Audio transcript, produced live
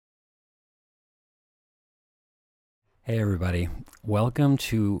Hey everybody, welcome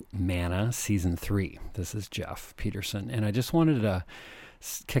to Manna Season 3. This is Jeff Peterson, and I just wanted to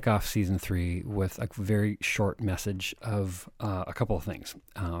kick off Season 3 with a very short message of a couple of things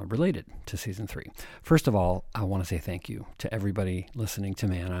related to Season 3. First of all, I want to say thank you to everybody listening to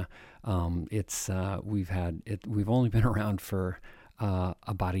Manna. We've only been around for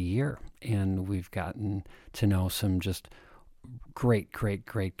about a year, and we've gotten to know some just great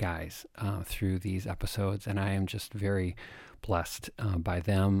guys through these episodes, and I am just very blessed by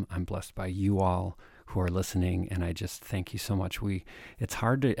them. I'm blessed by you all who are listening, and I just thank you so much. It's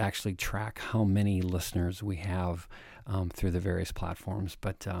hard to actually track how many listeners we have through the various platforms,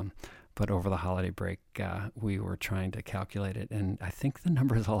 but over the holiday break, we were trying to calculate it, and I think the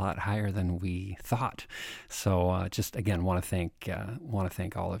number is a lot higher than we thought. So just again, want to thank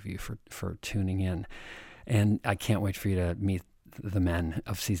all of you for tuning in. And I can't wait for you to meet the men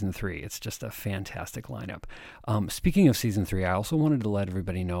of Season 3. It's just a fantastic lineup. Speaking of Season 3, I also wanted to let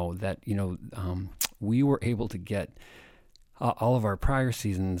everybody know that, we were able to get all of our prior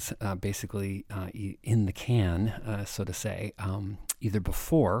seasons basically in the can, so to say, either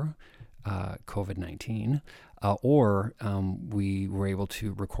before COVID-19 or we were able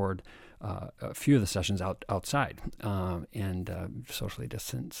to record a few of the sessions outside and socially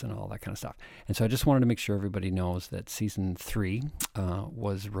distance and all that kind of stuff. And so I just wanted to make sure everybody knows that Season 3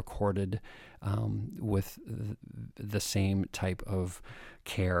 was recorded with the same type of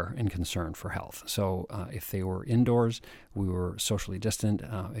care and concern for health. So if they were indoors, we were socially distant.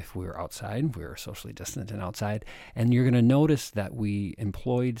 If we were outside, we were socially distant and outside. And you're going to notice that we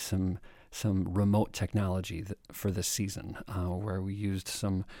employed some remote technology for this season, where we used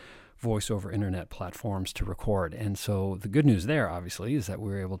some voice over internet platforms to record. And so the good news there, obviously, is that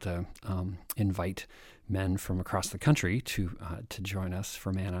we were able to invite men from across the country to join us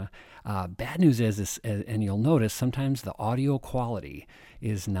for Manna. Bad news is, and you'll notice sometimes the audio quality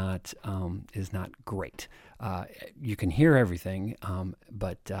is not great. You can hear everything,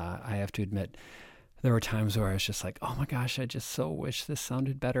 but I have to admit, there were times where I was just like, oh my gosh, I just so wish this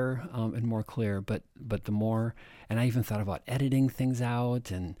sounded better and more clear. But the more, and I even thought about editing things out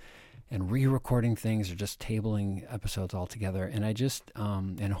and re-recording things or just tabling episodes all together. And I just,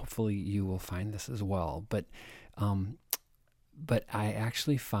 and hopefully you will find this as well. But I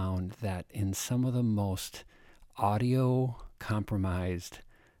actually found that in some of the most audio compromised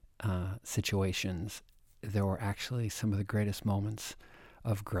situations, there were actually some of the greatest moments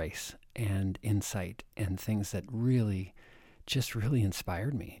of grace and insight and things that really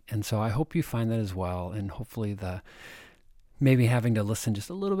inspired me. And so I hope you find that as well. And hopefully maybe having to listen just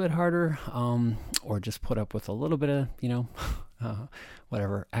a little bit harder, or just put up with a little bit of,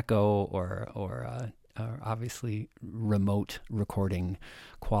 whatever echo or obviously remote recording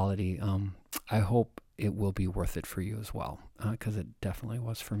quality. I hope it will be worth it for you as well, because it definitely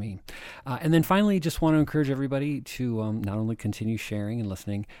was for me. And then finally, just want to encourage everybody to not only continue sharing and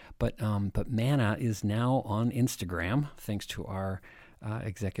listening, but Manna is now on Instagram, thanks to our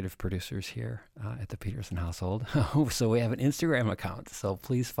executive producers here at the Peterson household. So we have an Instagram account. So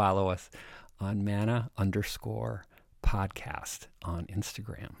please follow us on Manna_podcast on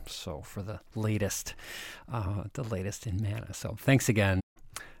Instagram. So for the latest in Manna. So thanks again.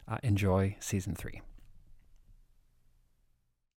 Enjoy Season 3.